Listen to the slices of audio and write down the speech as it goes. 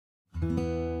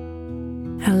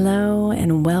Hello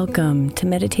and welcome to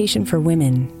Meditation for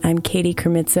Women. I'm Katie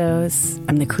Kremitzos.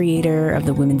 I'm the creator of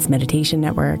the Women's Meditation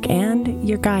Network and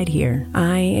your guide here.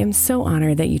 I am so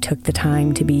honored that you took the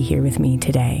time to be here with me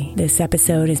today. This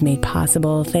episode is made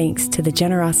possible thanks to the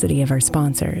generosity of our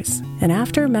sponsors. And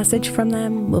after a message from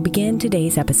them, we'll begin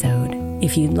today's episode.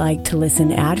 If you'd like to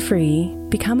listen ad-free,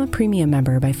 become a premium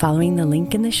member by following the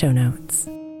link in the show notes.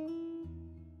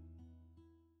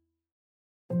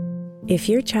 If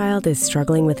your child is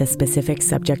struggling with a specific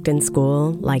subject in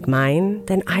school, like mine,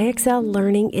 then IXL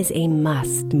Learning is a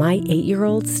must. My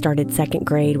 8-year-old started second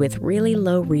grade with really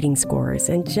low reading scores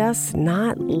and just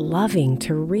not loving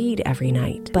to read every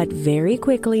night. But very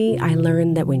quickly, I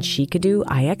learned that when she could do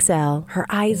IXL, her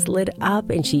eyes lit up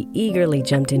and she eagerly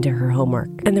jumped into her homework.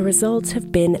 And the results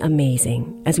have been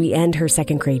amazing. As we end her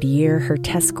second grade year, her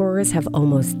test scores have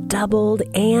almost doubled,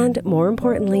 and more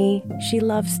importantly, she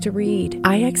loves to read.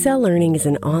 IXL Learning is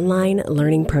an online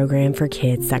learning program for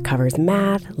kids that covers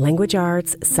math, language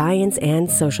arts, science, and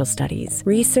social studies.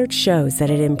 Research shows that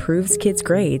it improves kids'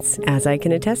 grades, as I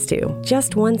can attest to.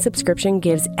 Just one subscription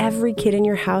gives every kid in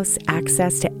your house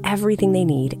access to everything they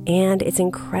need, and it's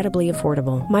incredibly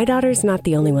affordable. My daughter's not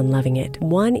the only one loving it.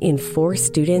 1 in 4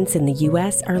 students in the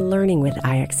U.S. are learning with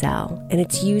IXL, and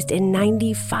it's used in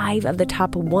 95 of the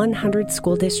top 100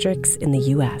 school districts in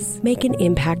the U.S. Make an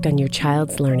impact on your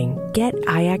child's learning. Get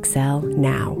IXL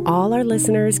now. All our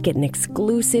listeners get an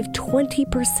exclusive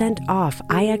 20% off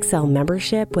IXL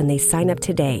membership when they sign up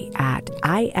today at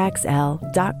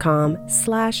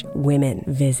IXL.com/women.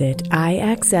 Visit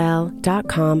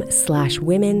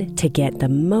IXL.com/women to get the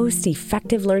most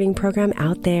effective learning program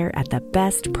out there at the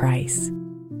best price.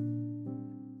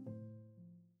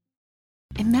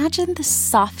 Imagine the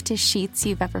softest sheets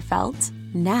you've ever felt.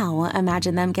 Now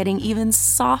imagine them getting even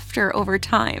softer over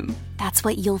time. That's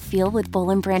what you'll feel with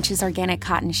Boll & Branch's organic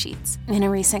cotton sheets. In a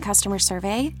recent customer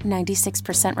survey,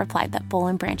 96% replied that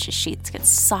Boll & Branch's sheets get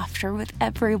softer with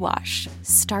every wash.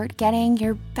 Start getting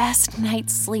your best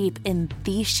night's sleep in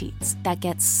these sheets that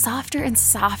get softer and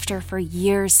softer for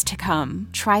years to come.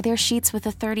 Try their sheets with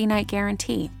a 30-night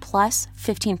guarantee, plus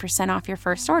 15% off your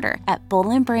first order at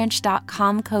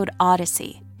bollandbranch.com code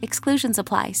Odyssey. Exclusions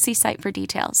apply. See site for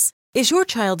details. Is your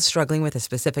child struggling with a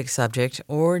specific subject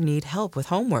or need help with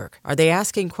homework? Are they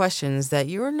asking questions that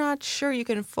you're not sure you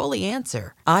can fully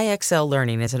answer? IXL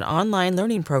Learning is an online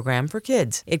learning program for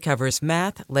kids. It covers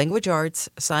math, language arts,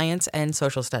 science, and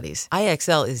social studies.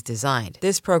 IXL is designed.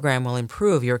 This program will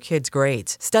improve your kids'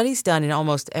 grades. Studies done in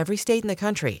almost every state in the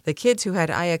country. The kids who had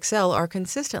IXL are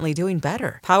consistently doing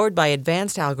better. Powered by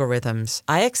advanced algorithms,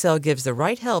 IXL gives the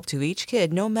right help to each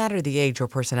kid no matter the age or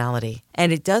personality.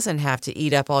 And it doesn't have to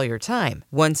eat up all your time.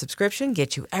 One subscription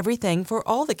gets you everything for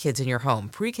all the kids in your home,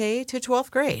 pre-K to 12th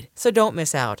grade. So don't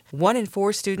miss out. 1 in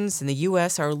 4 students in the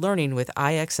U.S. are learning with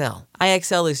IXL.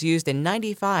 IXL is used in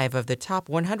 95 of the top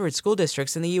 100 school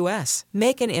districts in the U.S.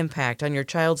 Make an impact on your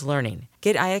child's learning.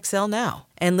 Get IXL now.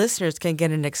 And listeners can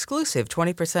get an exclusive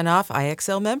 20% off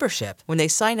IXL membership when they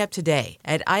sign up today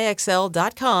at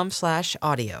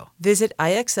IXL.com/audio. Visit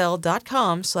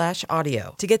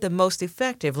IXL.com/audio to get the most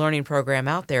effective learning program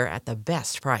out there at the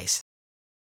best price.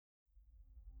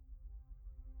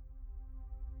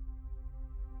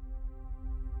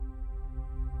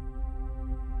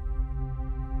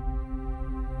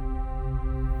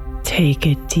 Take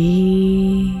a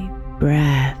deep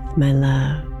breath, my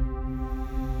love.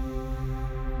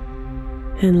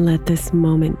 And let this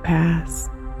moment pass.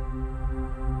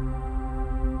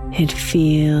 It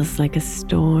feels like a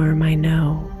storm, I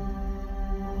know.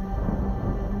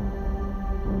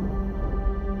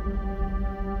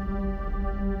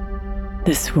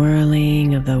 The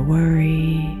swirling of the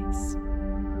worries,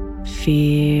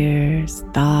 fears,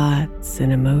 thoughts,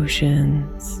 and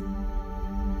emotions.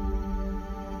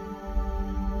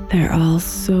 They're all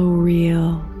so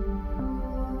real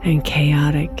and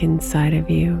chaotic inside of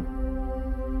you.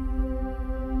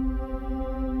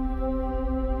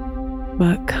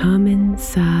 But come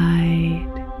inside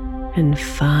and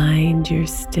find your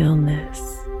stillness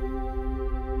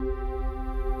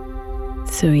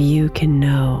so you can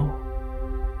know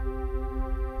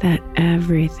that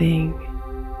everything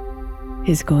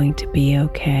is going to be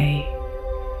okay.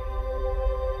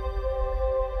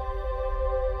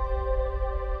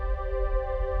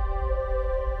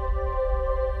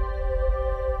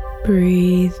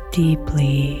 Breathe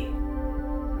deeply,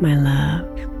 my love.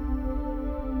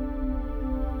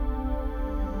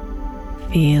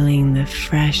 Feeling the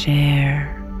fresh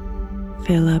air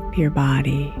fill up your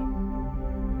body,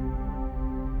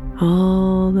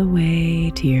 all the way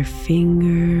to your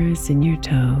fingers and your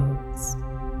toes.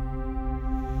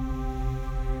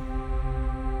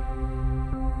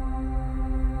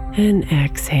 And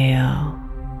exhale,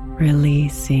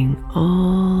 releasing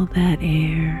all that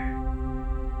air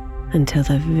until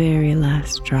the very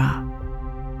last drop.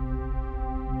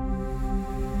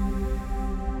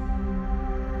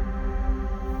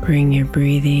 Bring your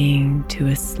breathing to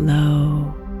a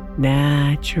slow,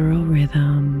 natural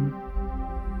rhythm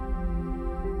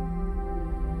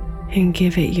and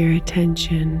give it your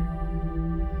attention.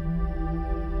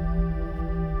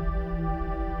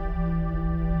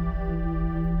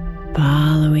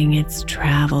 Following its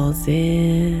travels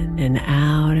in and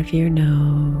out of your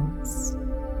nose.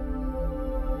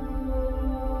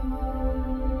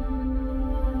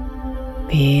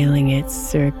 Feeling its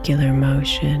circular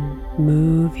motion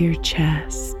move your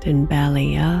chest and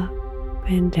belly up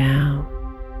and down.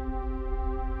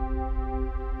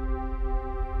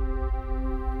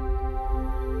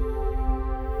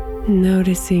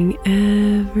 Noticing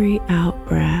every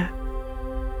out-breath,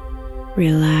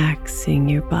 relaxing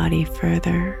your body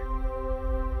further.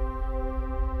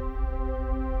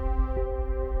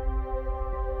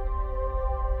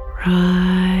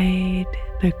 Ride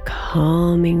the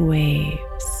calming waves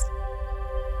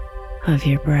of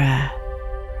your breath.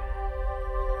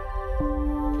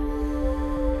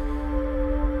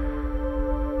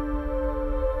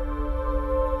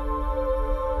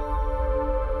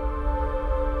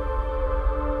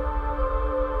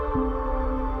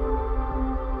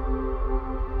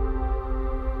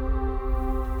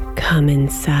 Come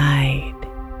inside,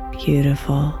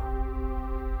 beautiful.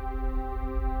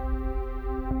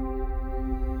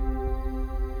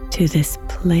 To this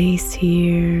place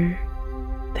here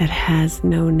that has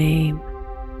no name.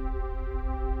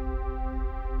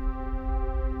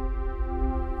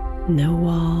 No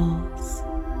walls,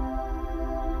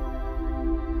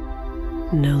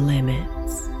 no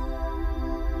limits.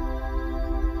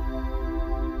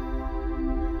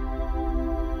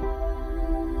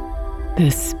 The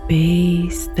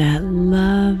space that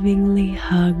lovingly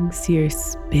hugs your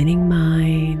spinning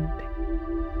mind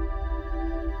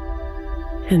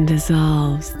and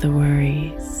dissolves the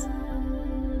worries.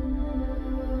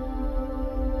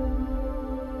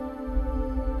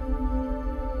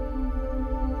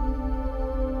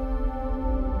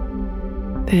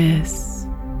 This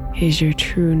is your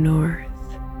true north.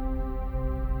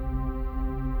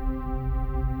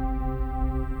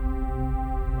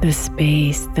 The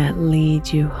space that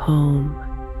leads you home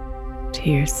to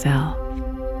yourself.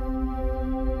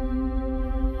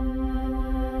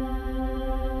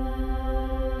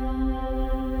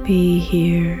 Be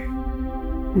here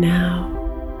now.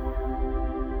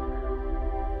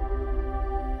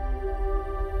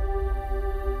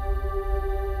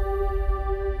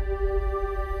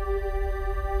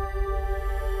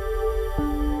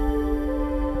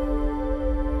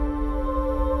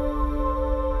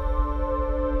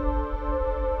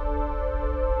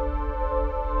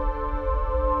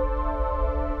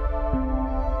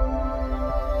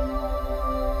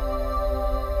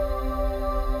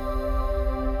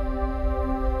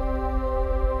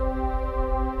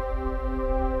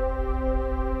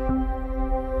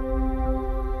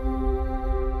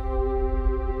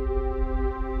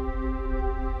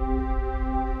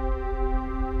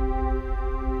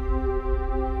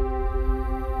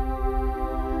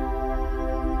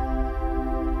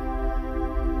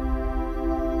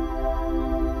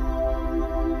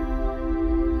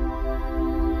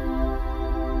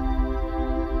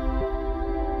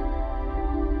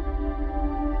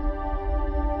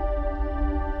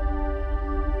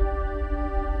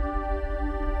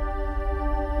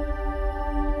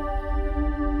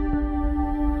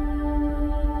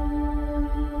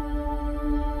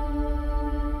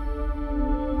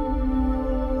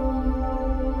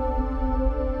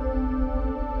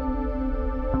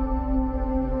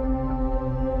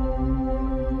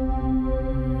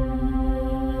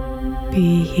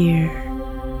 Be here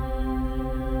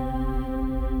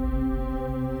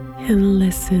and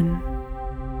listen.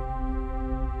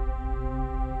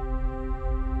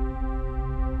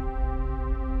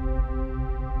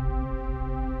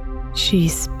 She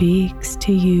speaks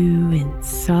to you in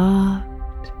soft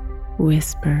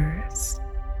whispers,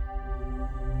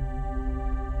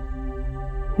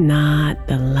 not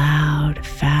the loud,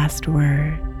 fast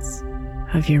words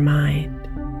of your mind.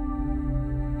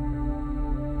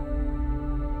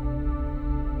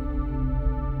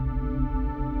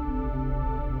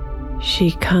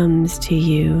 She comes to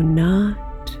you not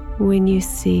when you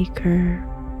seek her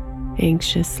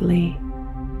anxiously,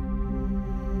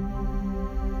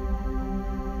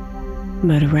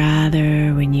 but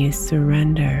rather when you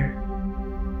surrender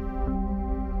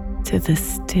to the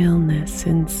stillness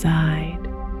inside.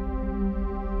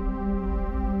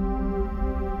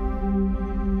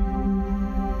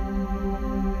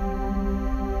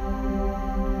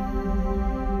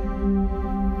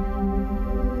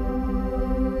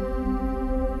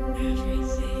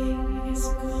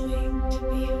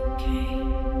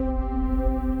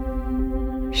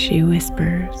 she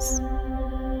whispers,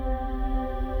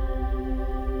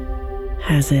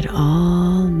 as it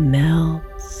all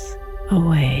melts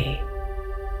away.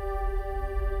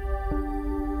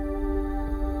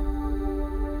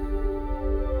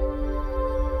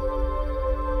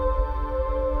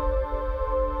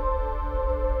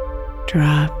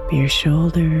 Drop your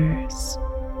shoulders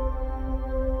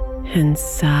and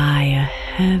sigh a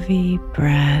heavy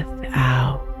breath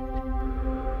out.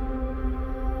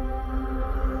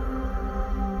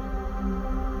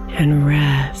 And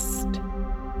rest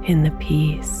in the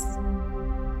peace.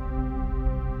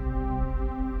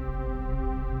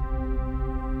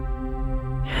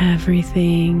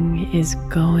 Everything is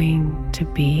going to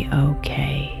be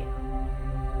okay.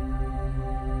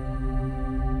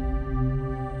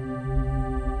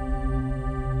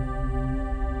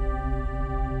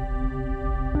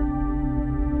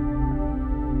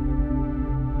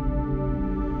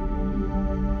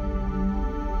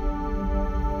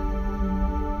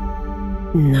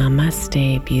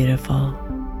 Namaste, beautiful.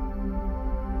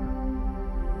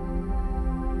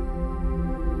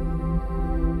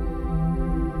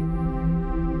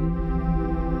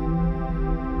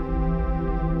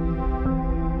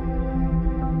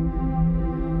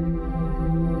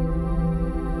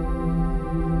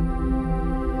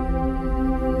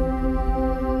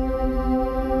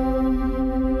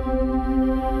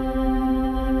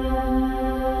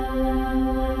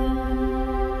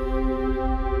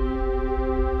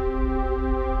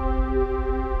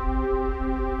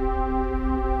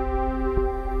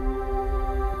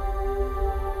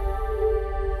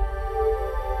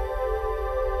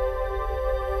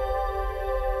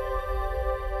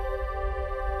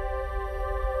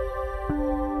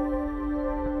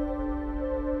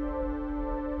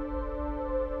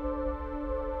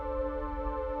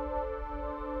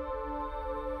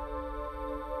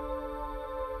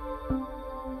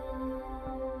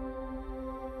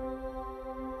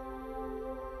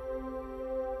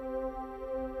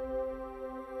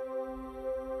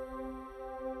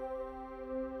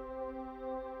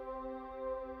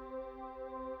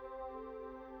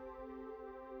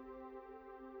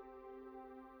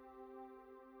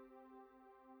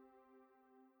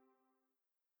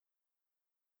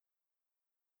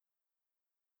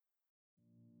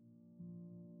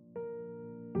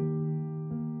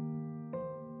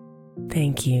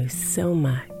 Thank you so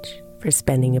much for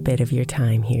spending a bit of your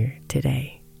time here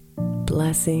today.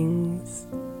 Blessings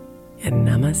and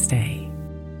namaste.